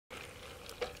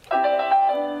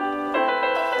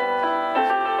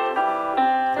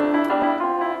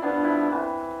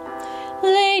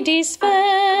Ladies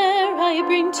fair, I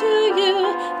bring to you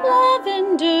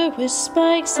lavender with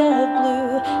spikes of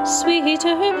blue.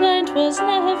 Sweeter plant was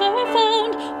never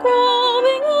found,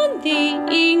 growing on the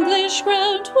English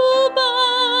ground. Who'll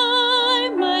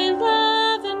buy my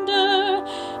lavender?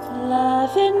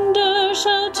 Lavender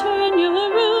shall turn your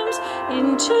rooms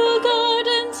into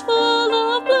gardens full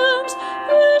of blooms.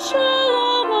 You shall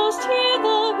almost hear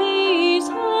the bees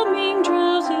humming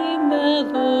drowsy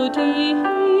melodies.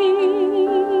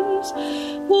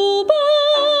 Who'll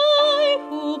buy,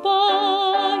 who'll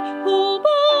buy, who'll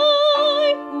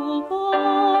buy, who'll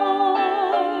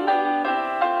buy?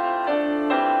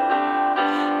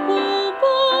 Who'll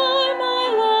buy my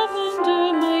lavender,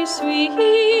 my sweet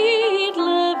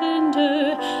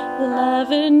lavender?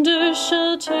 Lavender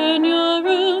shall turn your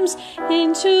rooms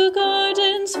into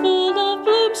gardens full of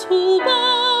blooms. Who'll buy,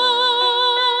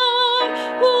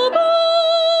 who'll buy?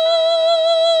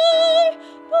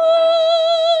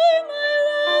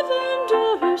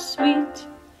 Sweet,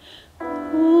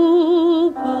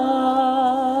 who'll buy?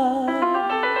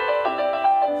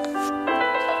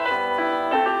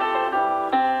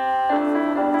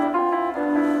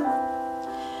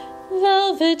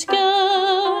 Velvet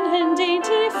gown and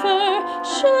dainty fur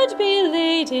should be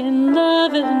laid in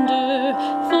lavender,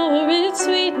 for its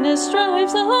sweetness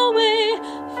drives away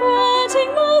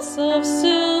fretting moths of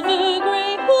silver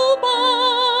gray. Who'll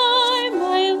buy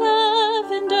my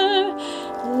lavender?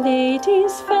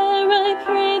 Ladies fair, I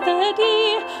pray that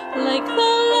ye, like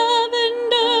the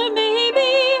lavender may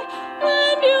be,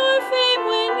 and your fame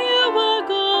when you are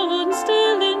gone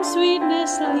still in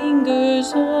sweetness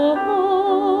lingers on.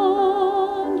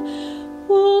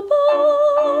 Who'll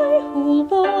buy, who'll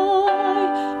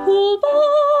buy, who'll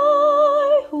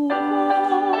buy, who'll buy?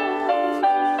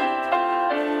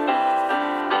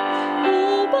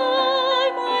 Who'll buy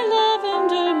my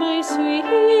lavender, my sweet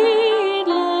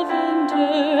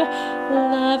lavender?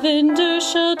 Lavender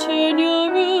shall turn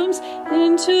your rooms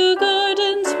into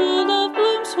gardens full of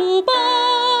blooms. Who'll buy,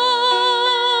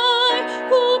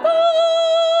 who'll buy,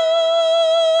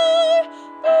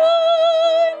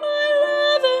 buy my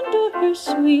lavender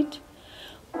sweet?